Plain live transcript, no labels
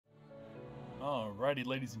Alrighty,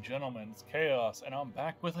 ladies and gentlemen, it's Chaos, and I'm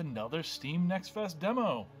back with another Steam Next Fest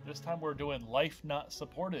demo. This time we're doing Life Not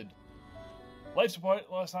Supported. Life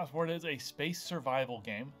Not Supported is a space survival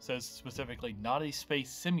game, says specifically not a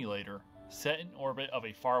space simulator, set in orbit of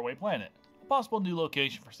a faraway planet, a possible new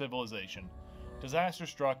location for civilization. Disaster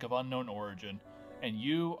struck of unknown origin, and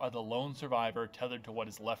you are the lone survivor tethered to what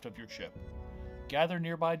is left of your ship. Gather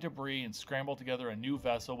nearby debris and scramble together a new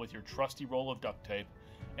vessel with your trusty roll of duct tape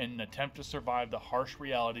in an attempt to survive the harsh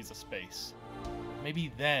realities of space.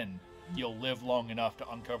 Maybe then you'll live long enough to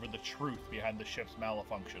uncover the truth behind the ship's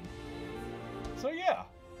malfunction. So yeah,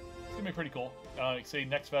 it's gonna be pretty cool. Like say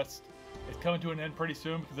Next Fest is coming to an end pretty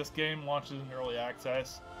soon because this game launches in early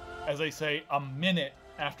access, as they say, a minute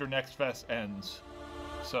after Next Fest ends.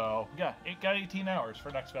 So yeah, it got 18 hours for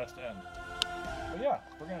Next Fest to end. But yeah,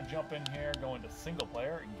 we're gonna jump in here, go into single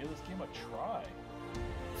player, and give this game a try.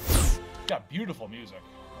 It's got beautiful music.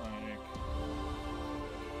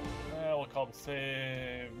 We'll call the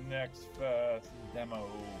save Next Fest demo.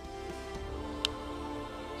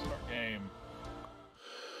 Start game.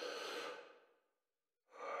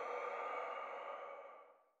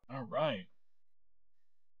 All right.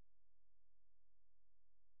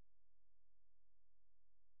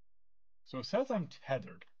 So it says I'm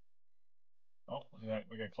tethered. Oh, look at that.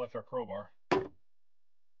 We gotta collect our crowbar. All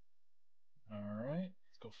right.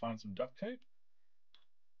 Let's go find some duct tape.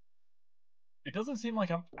 It doesn't seem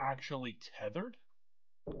like I'm actually tethered.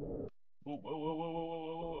 Whoa, whoa, whoa, whoa, whoa,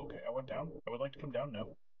 whoa, whoa. Okay, I went down. I would like to come down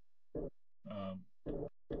now. How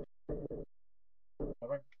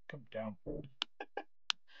do I come down?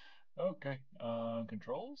 Okay.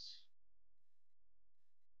 Controls.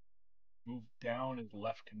 Move down is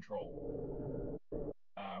left control.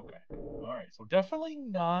 Okay. Alright, so definitely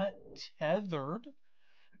not tethered.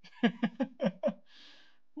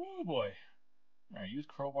 Oh boy. Alright, use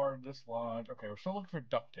crowbar to dislodge. Okay, we're still looking for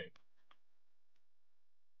duct tape.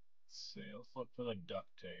 Let's see, let's look for the duct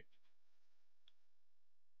tape.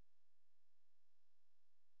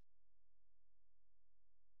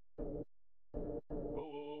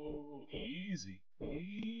 Oh, easy.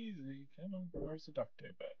 Easy. Come on, where's the duct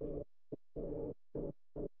tape at?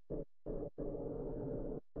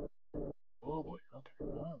 Oh boy, okay.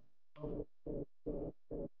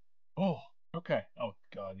 Oh, okay. Oh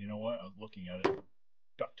god, you know what? I was looking at it.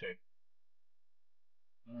 Duct tape.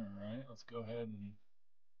 Alright, let's go ahead and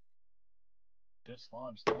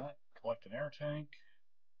dislodge that. Collect an air tank.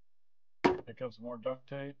 Pick up some more duct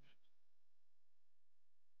tape.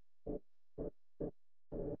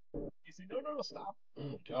 Easy. No, no, no, stop.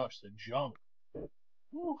 Oh gosh, the jump.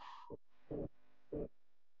 Whew. Come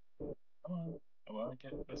on. I want to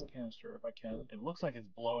get this canister if I can. It looks like it's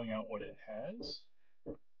blowing out what it has.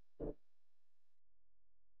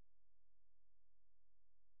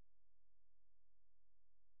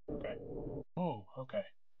 Okay. Oh, okay.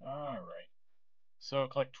 Alright. So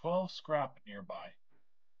collect 12 scrap nearby.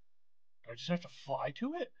 Do I just have to fly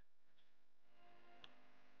to it?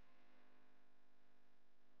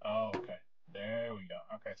 Oh, okay. There we go.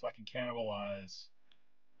 Okay, so I can cannibalize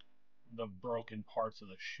the broken parts of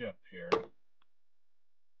the ship here.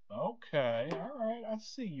 Okay, alright. I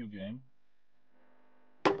see you, game.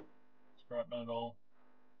 Scrap metal.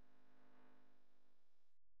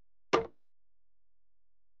 Are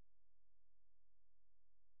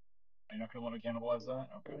you not going to want to cannibalize that?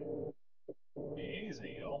 Okay.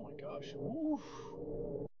 Easy. Oh my gosh. Oof.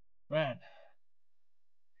 Man,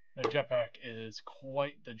 the jetpack is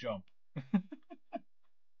quite the jump. I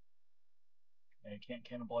can't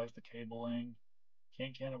cannibalize the cabling.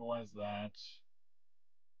 Can't cannibalize that.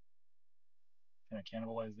 Can I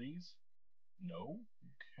cannibalize these? No.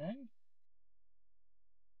 Okay.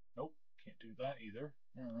 Nope. Can't do that either.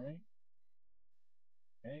 Alright.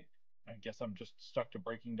 Okay. I guess I'm just stuck to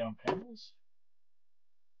breaking down panels.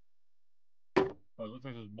 Oh, it looks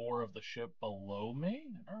like there's more of the ship below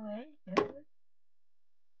me. Alright. Alright.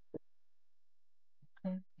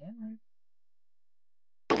 Okay. Alright.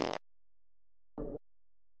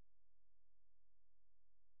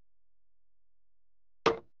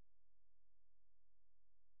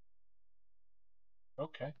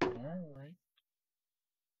 Okay. Alright.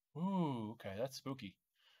 Ooh, okay, that's spooky.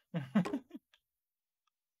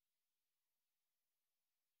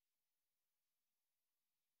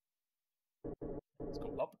 Let's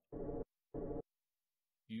go up.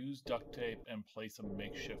 Use duct tape and place a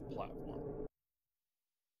makeshift platform.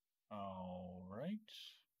 Alright.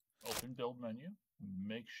 Open build menu.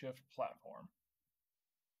 Makeshift platform.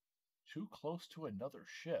 Too close to another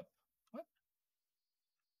ship. What?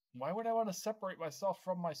 Why would I want to separate myself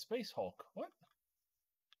from my Space Hulk? What?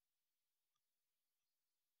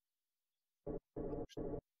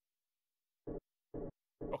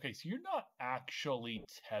 Okay, so you're not actually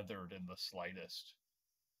tethered in the slightest.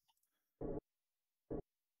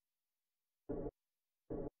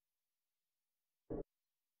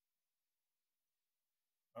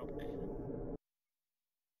 Okay.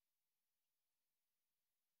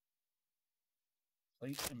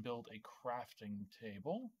 Place and build a crafting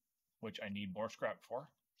table, which I need more scrap for.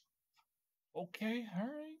 Okay, all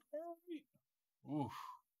right. Oof.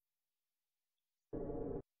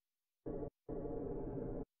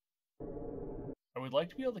 I would like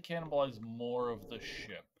to be able to cannibalize more of the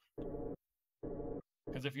ship.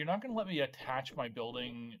 Because if you're not going to let me attach my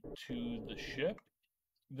building to the ship,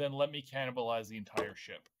 then let me cannibalize the entire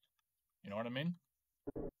ship. You know what I mean?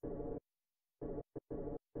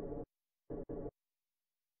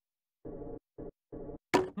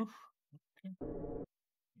 Oof. Okay.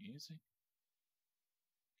 Easy.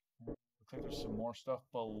 Looks like there's some more stuff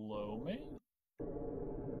below me.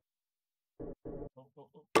 Oh.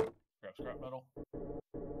 Scrap metal.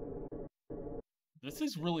 This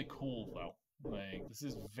is really cool, though. Like, this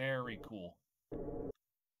is very cool.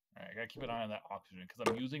 Alright, I gotta keep an eye on that oxygen,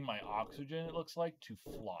 because I'm using my oxygen, it looks like, to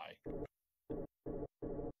fly.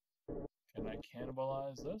 Can I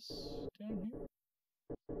cannibalize this down here?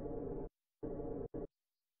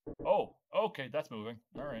 Oh, okay, that's moving.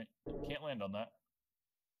 Alright, can't land on that.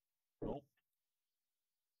 Nope.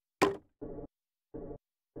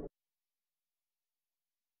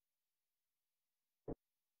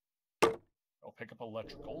 I'll pick up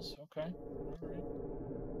electricals. Okay. Alright.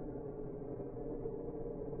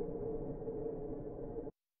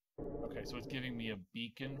 Okay, so it's giving me a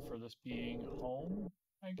beacon for this being home,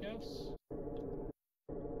 I guess.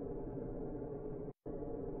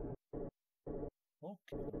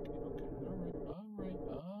 Okay. Alright.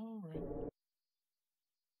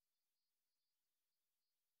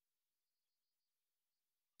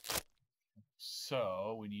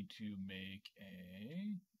 So we need to make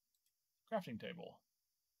a crafting table.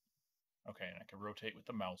 Okay, and I can rotate with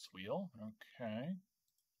the mouse wheel. Okay.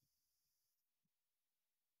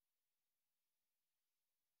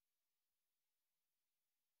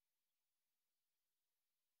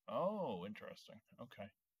 Oh, interesting. Okay.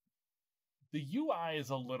 The UI is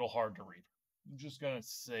a little hard to read. I'm just gonna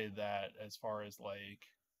say that as far as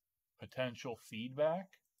like potential feedback,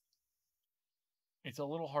 it's a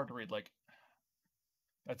little hard to read. Like,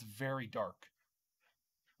 that's very dark.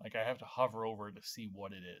 Like, I have to hover over to see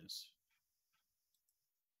what it is.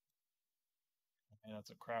 And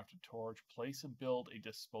that's a crafted torch. Place and build a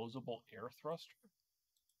disposable air thruster.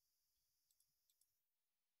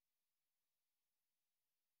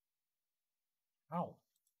 How?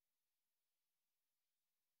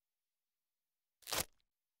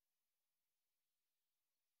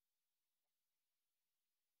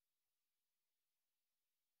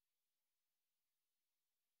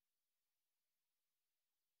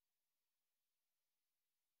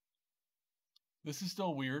 This is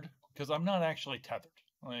still weird because I'm not actually tethered.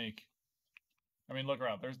 Like, I mean, look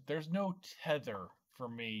around. There's no tether for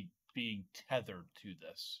me being tethered to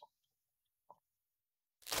this.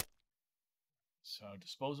 So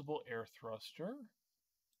disposable air thruster.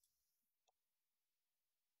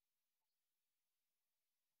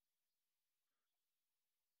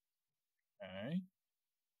 Okay.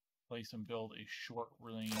 Place and build a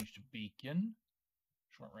short-ranged beacon.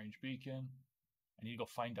 Short-range beacon. I need to go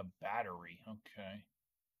find a battery. Okay.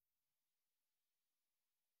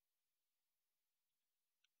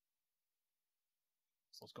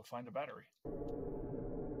 So let's go find a battery.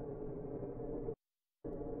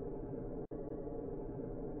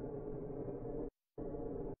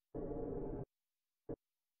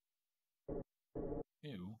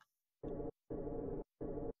 Ew.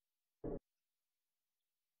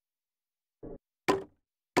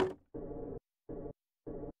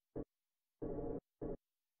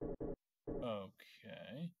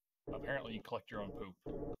 Okay. Apparently you collect your own poop.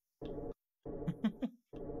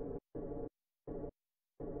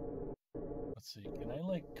 Let's see, can I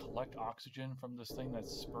like collect oxygen from this thing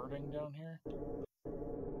that's spurting down here?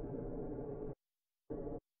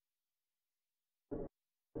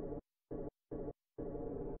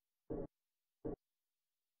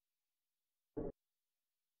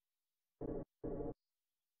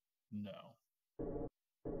 No.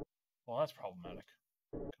 Well, that's problematic,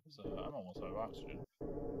 because I'm almost out of oxygen.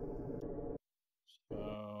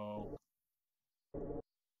 So...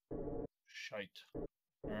 Shite.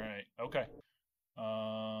 Alright, okay.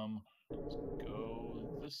 Let's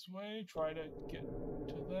go this way, try to get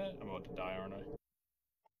to that. I'm about to die, aren't I?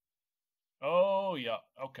 Oh, yeah,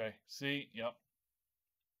 okay. See, yep.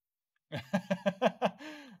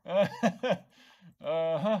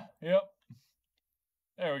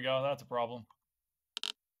 that's a problem.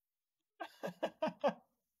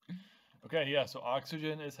 Okay, yeah, so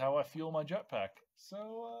oxygen is how I fuel my jetpack.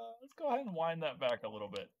 So let's go ahead and wind that back a little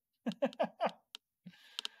bit.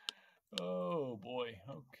 Oh boy,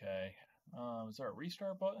 okay. Is there a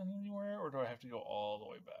restart button anywhere, or do I have to go all the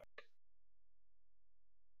way back?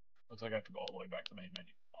 Looks like I have to go all the way back to the main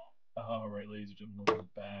menu. Alright, ladies and gentlemen, we're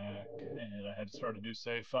back, and I had to start a new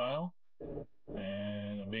save file.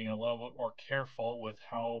 And I'm being a little bit more careful with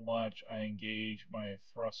how much I engage my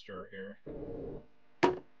thruster here.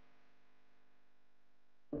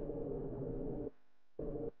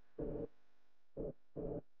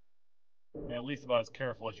 And at least about as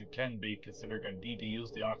careful as you can be, considering I need to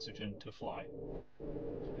use the oxygen to fly.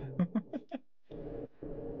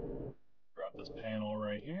 Grab this panel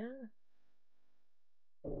right here.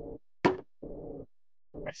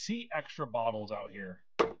 I see extra bottles out here,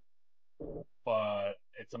 but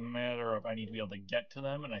it's a matter of I need to be able to get to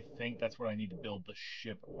them, and I think that's what I need to build the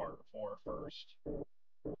ship part for first.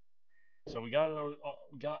 So we got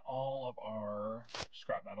all of our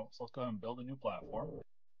scrap metal, so let's go ahead and build a new platform.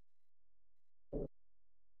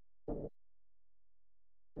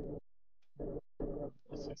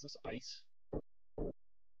 Is this ice?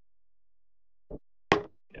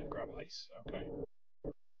 Yeah, grab ice. Okay.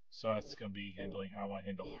 So that's going to be handling how I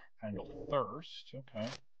handle thirst. Okay.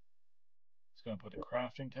 It's going to put the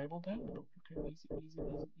crafting table down. Okay, easy, easy,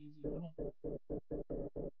 easy, easy.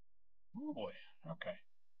 Oh boy. Okay.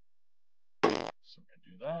 So we're going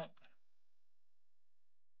to do that.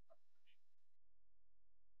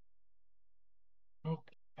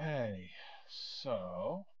 Okay.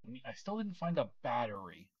 So I still didn't find a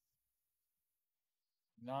battery.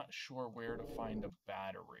 Not sure where to find a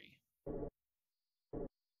battery.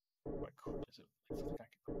 Is it something I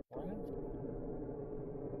can craft?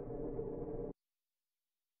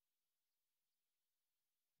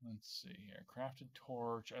 Let's see here. Crafted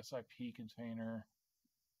torch, SIP container.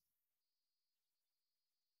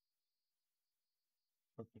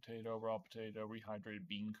 Cooked potato, raw potato, rehydrated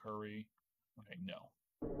bean curry. Okay, no.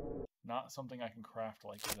 Not something I can craft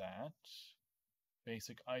like that.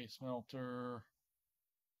 Basic ice melter.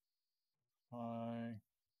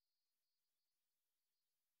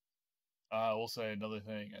 I will say another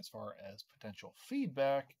thing as far as potential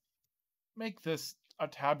feedback. Make this a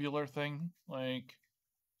tabular thing. Like,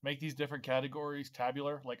 make these different categories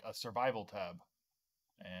tabular, like a survival tab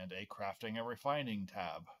and a crafting and refining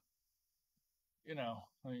tab. You know,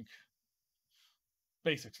 like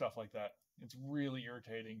basic stuff like that. It's really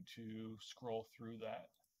irritating to scroll through that.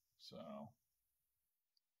 So,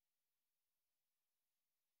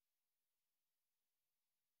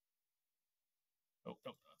 oh,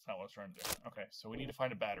 no, that's not what I was trying to do. Okay, so we need to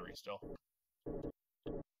find a battery still.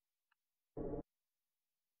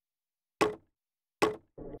 Pick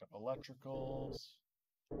up electricals.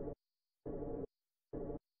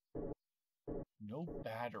 No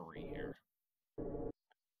battery here.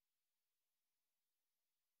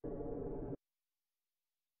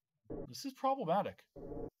 This is problematic.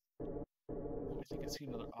 I think I see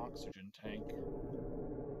another oxygen tank.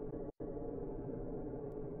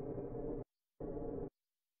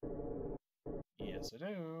 Yes, I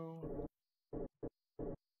do.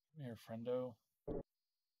 Come here, friendo.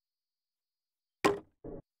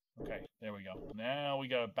 Okay, there we go. Now we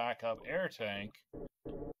got a backup air tank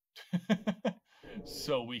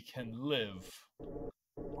so we can live.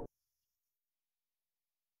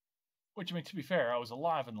 Which, I mean, to be fair, I was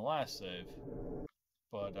alive in the last save.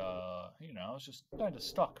 But, you know, I was just kind of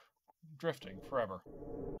stuck, drifting forever.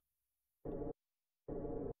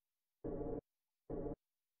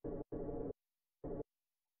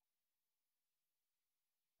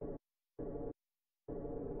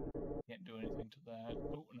 Can't do anything to that.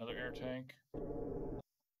 Oh, another air tank.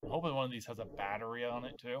 I'm hoping one of these has a battery on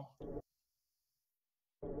it, too.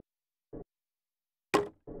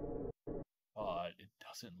 But it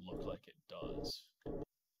doesn't look like it does.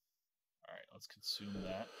 Alright, let's consume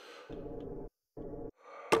that.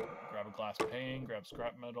 Grab a glass pane, grab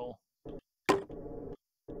scrap metal.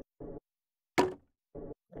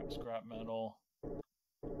 Grab scrap metal.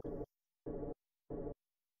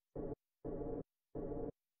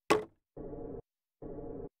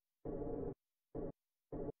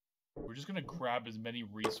 We're just going to grab as many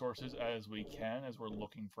resources as we can as we're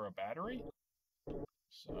looking for a battery.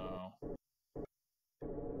 So...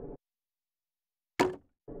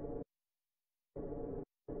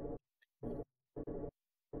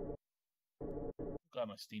 glad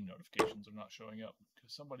my Steam notifications are not showing up,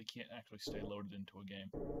 because somebody can't actually stay loaded into a game.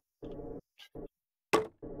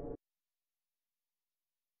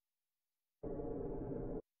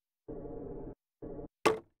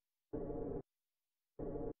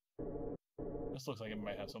 This looks like it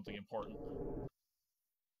might have something important.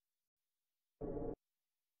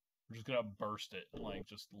 We're just gonna burst it and like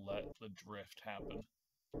just let the drift happen.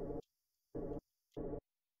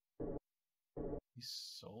 He's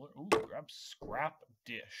solar. Ooh, grab scrap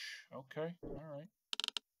dish. Okay, all right.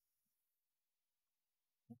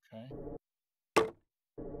 Okay.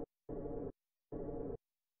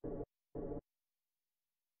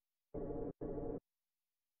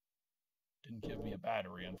 Didn't give me a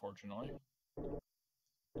battery, unfortunately.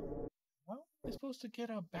 How am I supposed to get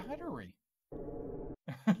a battery?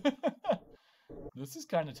 This is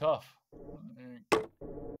kind of tough.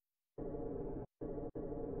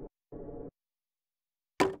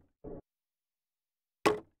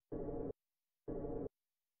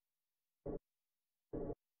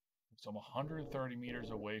 So I'm 130 meters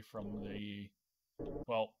away from the,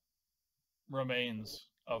 well, remains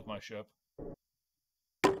of my ship.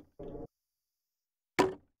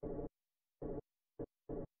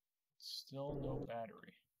 Still no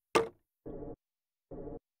battery.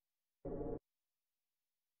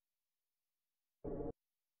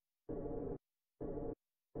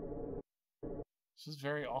 This is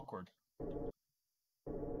very awkward.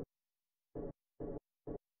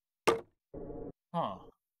 Huh.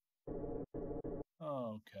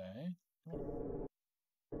 Okay.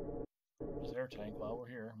 There's air tank while we're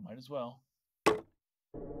here. Might as well.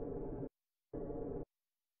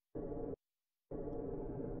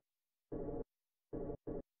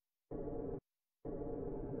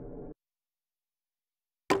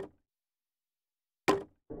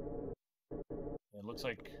 It looks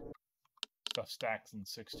like stuff stacks in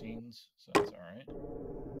 16s, so that's alright.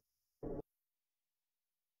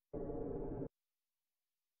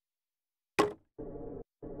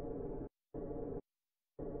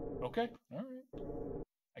 Okay, alright.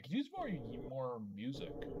 I could use more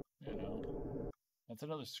music, you know. That's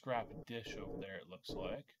another scrap dish over there, it looks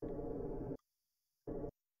like.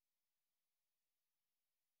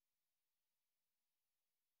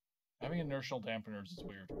 Having inertial dampeners is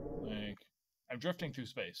weird. Like, I'm drifting through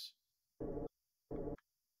space.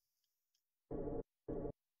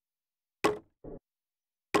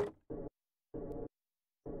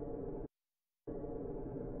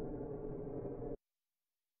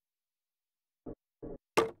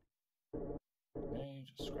 Okay,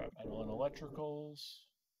 just scrap metal and electricals.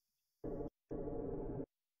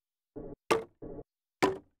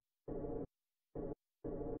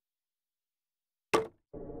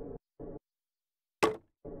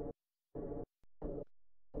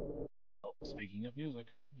 Oh, speaking of music,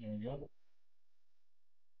 here we go.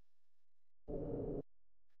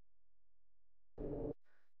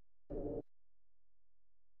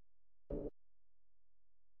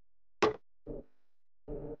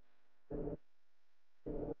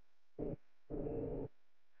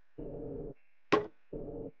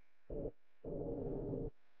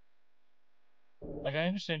 Like, I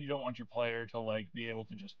understand you don't want your player to, like, be able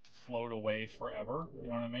to just float away forever, you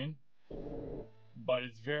know what I mean? But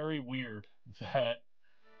it's very weird that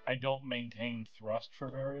I don't maintain thrust for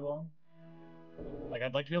very long. Like,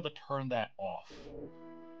 I'd like to be able to turn that off.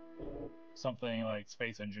 Something like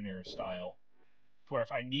Space Engineer style. Where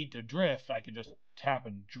if I need to drift, I can just tap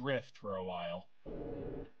and drift for a while.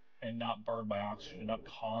 And not burn my oxygen up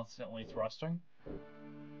constantly thrusting.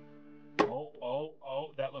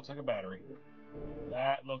 Oh, that looks like a battery.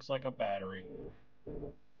 That looks like a battery.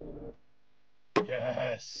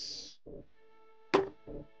 Yes!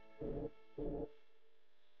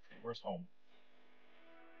 Where's home?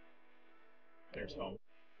 There's home.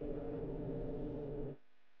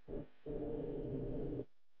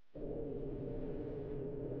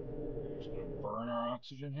 Just gonna burn our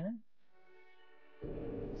oxygen here.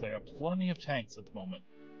 So I got plenty of tanks at the moment.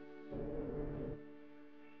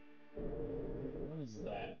 What is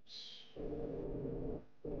that?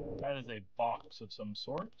 That is a box of some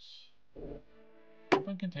sorts.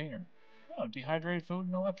 Open container. Oh, dehydrated food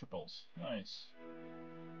and electricals. Nice.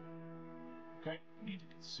 Okay, need to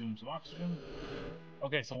consume some oxygen.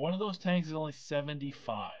 Okay, so one of those tanks is only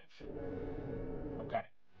 75. Okay.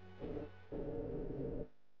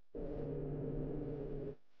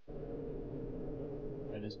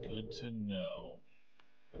 That is good to know.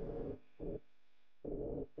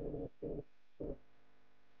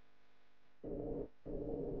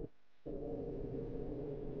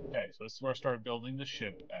 Okay, so this is where I started building the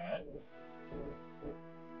ship at.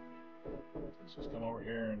 Let's just come over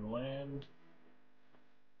here and land.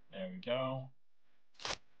 There we go.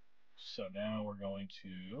 So now we're going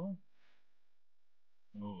to...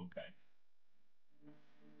 Ooh, okay.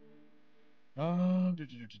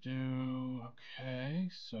 Okay,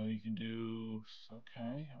 so you can do...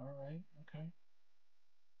 Okay, alright, okay.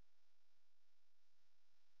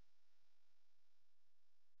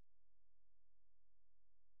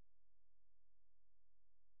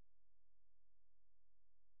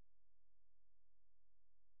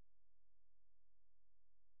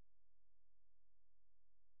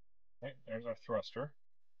 Okay, there's our thruster.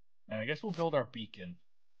 And I guess we'll build our beacon.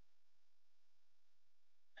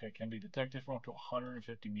 Okay, can be detected from up to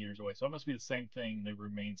 150 meters away. So that must be the same thing the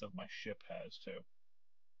remains of my ship has, too.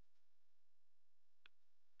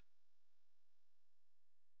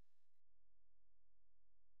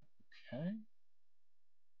 Okay.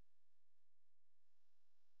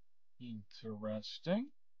 Interesting.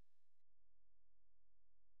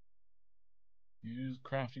 Use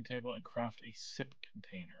crafting table and craft a sip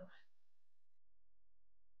container.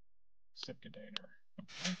 Sip container.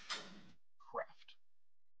 Okay. Craft.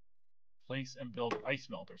 Place and build ice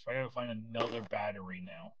melter. So I gotta find another battery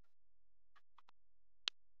now.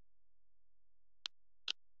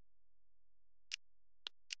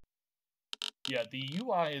 Yeah, the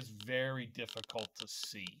UI is very difficult to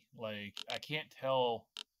see. Like, I can't tell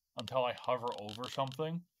until I hover over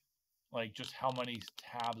something, like, just how many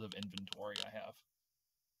tabs of inventory I have.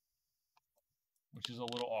 Which is a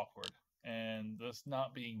little awkward. And this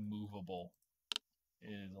not being movable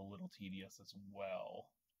is a little tedious as well.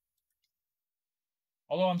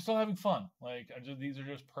 Although I'm still having fun. Like, these are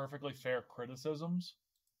just perfectly fair criticisms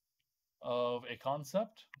of a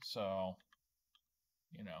concept. So,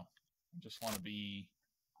 you know, I just want to be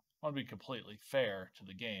completely fair to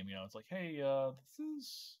the game. You know, it's like, hey, this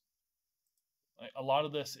is like, a lot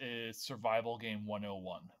of this is survival game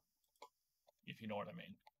 101, if you know what I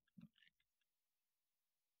mean.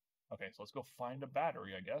 Okay, so let's go find a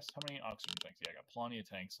battery, I guess. How many oxygen tanks? Yeah, I got plenty of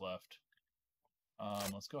tanks left.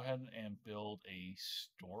 Let's go ahead and build a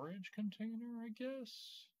storage container, I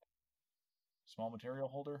guess. Small material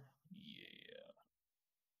holder. Yeah.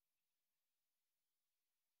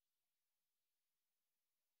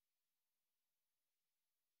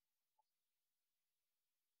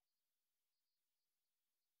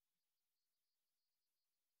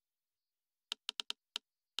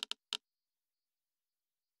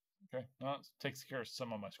 Okay, well, it takes care of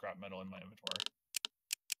some of my scrap metal in my inventory.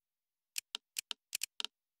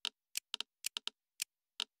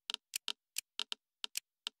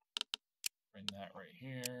 Bring that right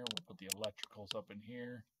here. We'll put the electricals up in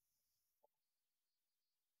here.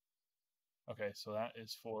 Okay, so that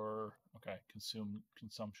is for, okay,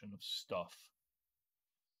 consumption of stuff.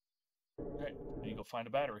 Okay, then you go find a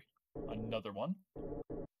battery. Another one.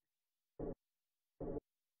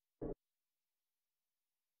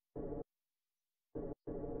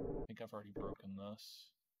 I think I've already broken this.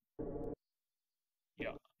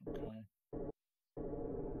 Yeah, okay.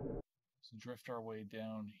 Let's drift our way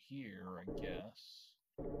down here, I guess.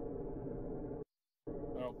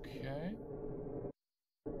 Okay.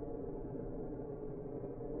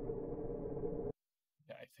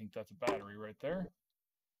 Yeah, I think that's a battery right there.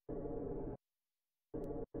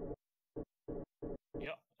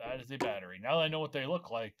 Yep, that is a battery. Now that I know what they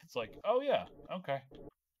look like, it's like, oh yeah, okay.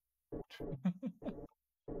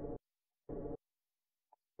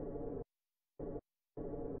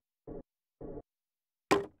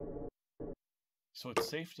 So it's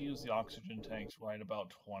safe to use the oxygen tanks right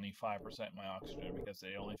about 25% my oxygen because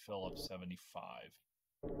they only fill up 75.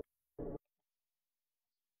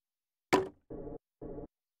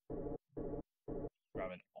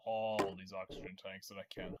 Grabbing all these oxygen tanks that I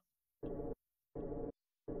can.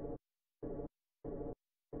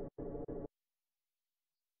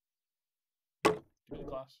 Give me the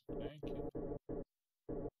glass. Thank you.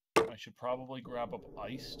 I should probably grab up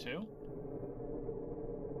ice too.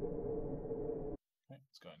 Okay,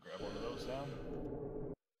 let's go ahead and grab one of those down.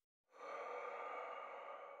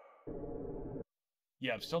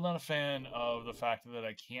 Yeah, I'm still not a fan of the fact that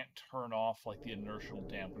I can't turn off like the inertial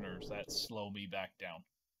dampeners that slow me back down.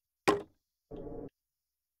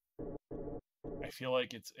 I feel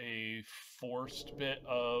like it's a forced bit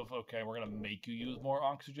of, okay, we're going to make you use more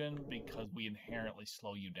oxygen because we inherently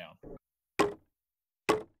slow you down.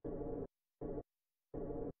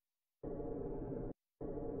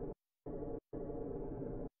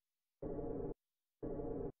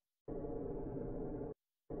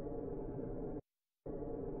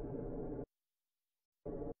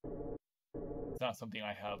 It's not something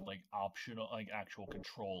I have like optional, like actual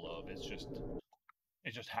control of. It's just,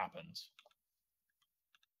 it just happens.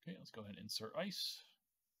 Okay, let's go ahead and insert ice.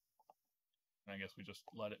 And I guess we just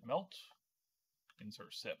let it melt.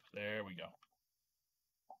 Insert sip. There we go.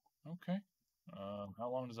 Okay. How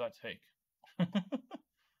long does that take?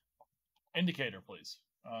 Indicator, please.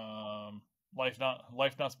 Life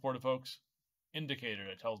not supported, folks. Indicator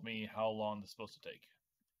that tells me how long this is supposed to take.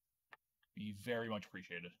 Be very much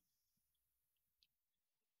appreciated.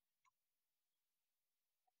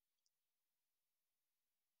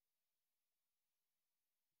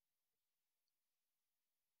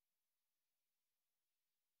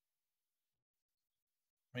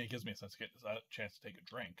 I mean, it gives me a sense to get a chance to take a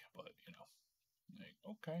drink, but like,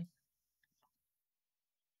 okay.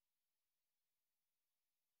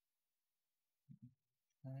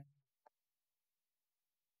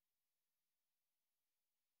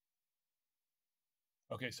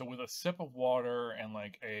 Okay, so with a sip of water and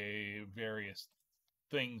like a various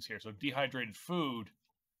things here. So dehydrated food.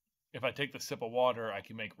 If I take the sip of water, I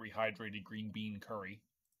can make rehydrated green bean curry,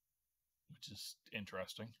 which is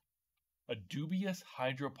interesting. A dubious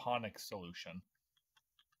hydroponic solution.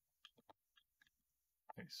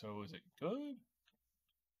 Okay, so is it good?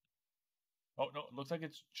 Oh no, it looks like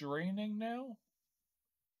it's draining now.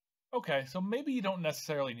 Okay, so maybe you don't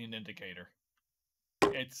necessarily need an indicator.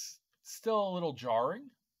 It's still a little jarring,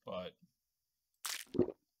 but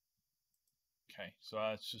okay, so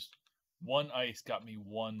that's just one ice got me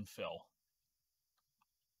one fill.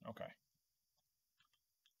 Okay.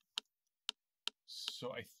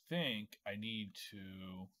 So I think I need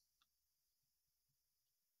to...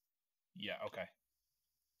 Yeah, okay.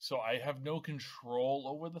 So I have no control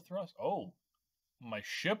over the thrust. Oh, my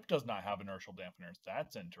ship does not have inertial dampeners.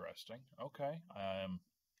 That's interesting. Okay. A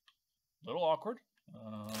little awkward.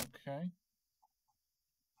 Okay.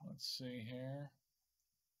 Let's see here.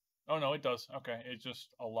 Oh, no, it does. Okay. It's just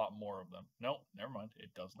a lot more of them. No, never mind.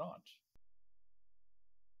 It does not.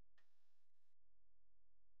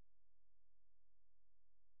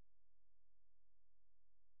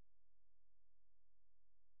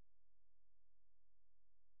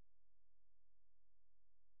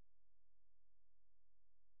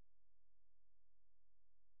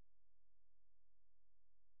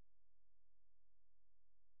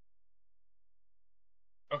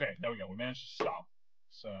 Okay, there we go. We managed to stop.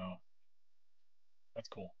 So that's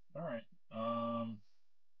cool. All right.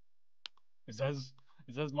 Is that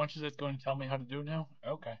as much as it's going to tell me how to do now?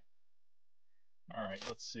 Okay. All right.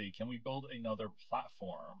 Let's see. Can we build another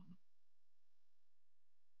platform?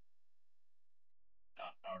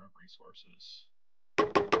 Not out of resources.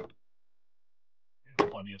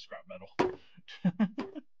 Plenty of scrap metal.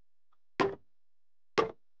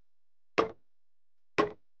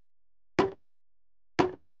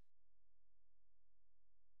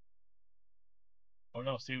 Oh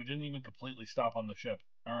no, see, we didn't even completely stop on the ship.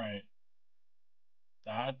 Alright.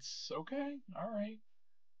 That's okay. Alright.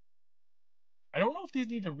 I don't know if these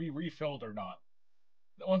need to be refilled or not.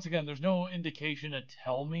 Once again, there's no indication to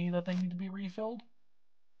tell me that they need to be refilled.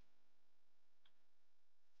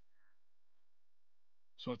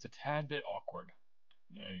 So it's a tad bit awkward.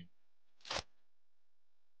 Yay.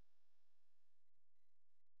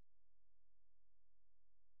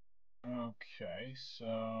 Okay,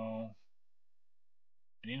 so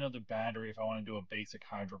I need another battery if I want to do a basic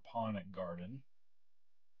hydroponic garden.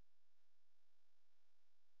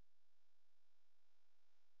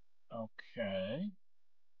 Okay.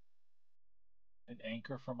 An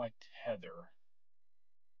anchor for my tether.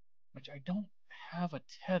 Which I don't have a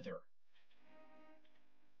tether.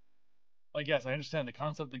 Like, yes, I understand the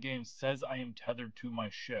concept of the game says I am tethered to my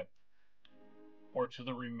ship. Or to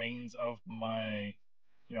the remains of my,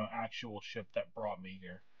 actual ship that brought me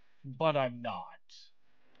here. But I'm not.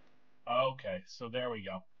 Okay, so there we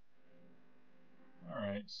go.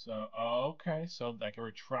 Alright, so, okay, so I can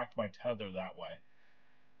retract my tether that way.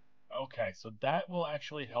 Okay, so that will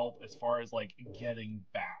actually help as far as, like, getting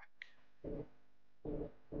back.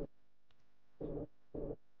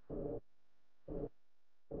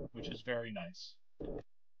 Which is very nice.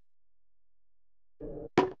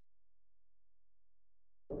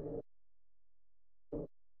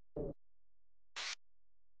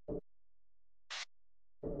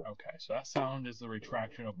 Okay, so that sound is the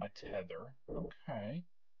retraction of my tether. Okay.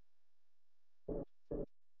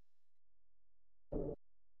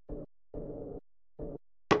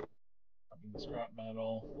 The scrap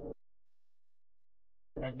metal.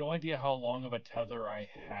 I have no idea how long of a tether I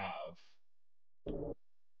have.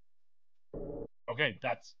 Okay,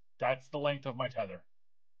 that's the length of my tether.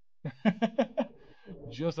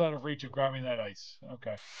 Just out of reach of grabbing that ice.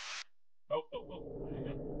 Okay. Oh, oh, oh.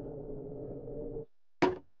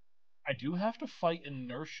 I do have to fight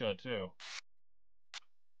inertia too.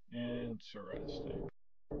 Interesting.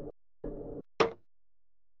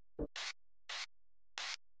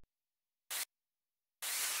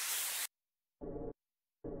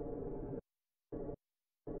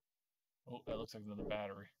 Oh, that looks like another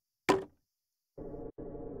battery.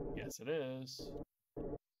 Yes, it is.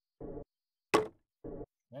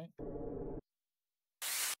 Okay.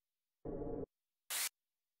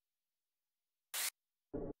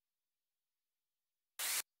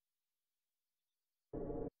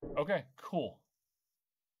 Okay, cool.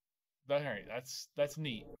 Alright, that's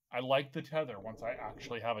neat. I like the tether once I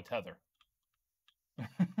actually have a tether.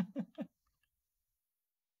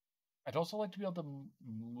 I'd also like to be able to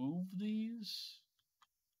move these.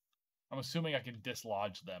 I'm assuming I can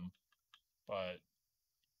dislodge them, but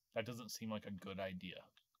that doesn't seem like a good idea.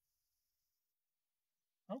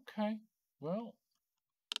 Okay, well,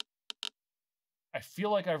 I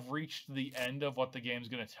feel like I've reached the end of what the game's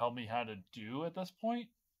going to tell me how to do at this point.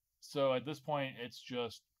 So at this point, it's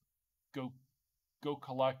just go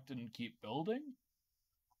collect and keep building.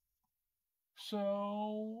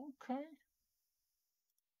 So, okay.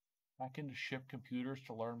 Back into ship computers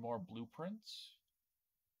to learn more blueprints.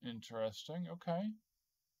 Interesting, okay.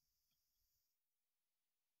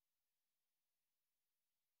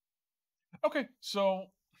 Okay, so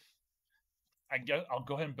I guess I'll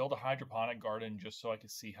go ahead and build a hydroponic garden just so I can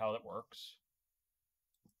see how it works.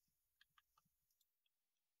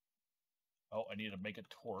 Oh, I need to make a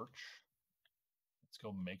torch. Let's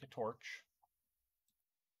go make a torch.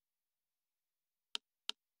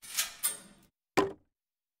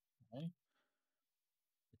 Okay.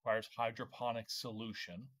 Requires hydroponic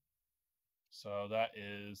solution. So that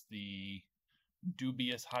is the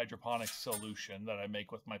dubious hydroponic solution that I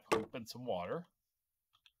make with my poop and some water.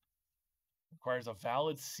 Requires a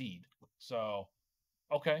valid seed. So,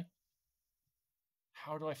 okay.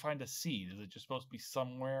 How do I find a seed? Is it just supposed to be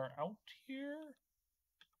somewhere out here?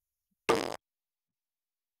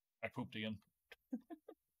 I pooped again.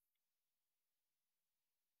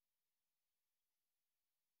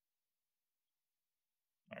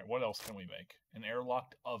 All right, what else can we make? An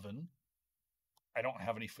airlocked oven. I don't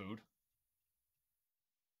have any food.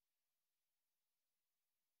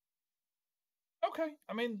 Okay,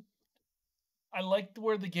 I mean, I like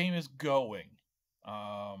where the game is going.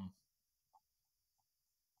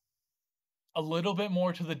 A little bit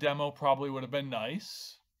more to the demo probably would have been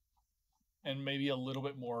nice. And maybe a little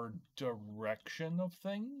bit more direction of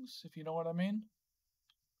things, if you know what I mean.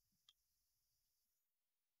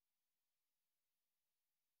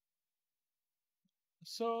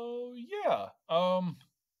 So, yeah.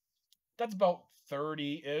 That's about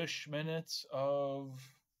 30-ish minutes of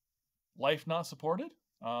Life Not Supported.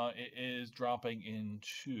 It is dropping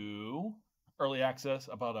into early access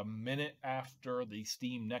about a minute after the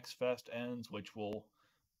Steam Next Fest ends, which will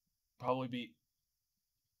probably be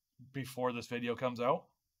before this video comes out.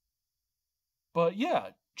 But yeah,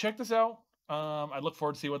 check this out. I look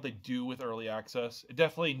forward to see what they do with early access. It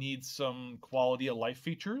definitely needs some quality of life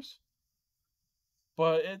features,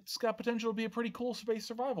 but it's got potential to be a pretty cool space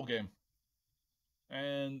survival game.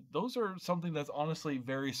 And those are something that's honestly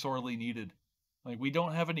very sorely needed. Like, we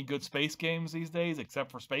don't have any good space games these days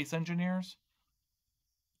except for Space Engineers.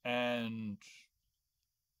 And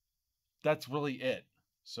that's really it.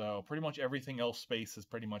 So pretty much everything else space has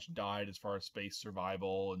pretty much died as far as space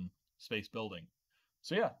survival and space building.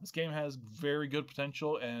 So yeah, this game has very good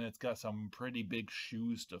potential and it's got some pretty big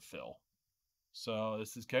shoes to fill. So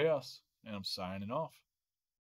this is Chaos, and I'm signing off.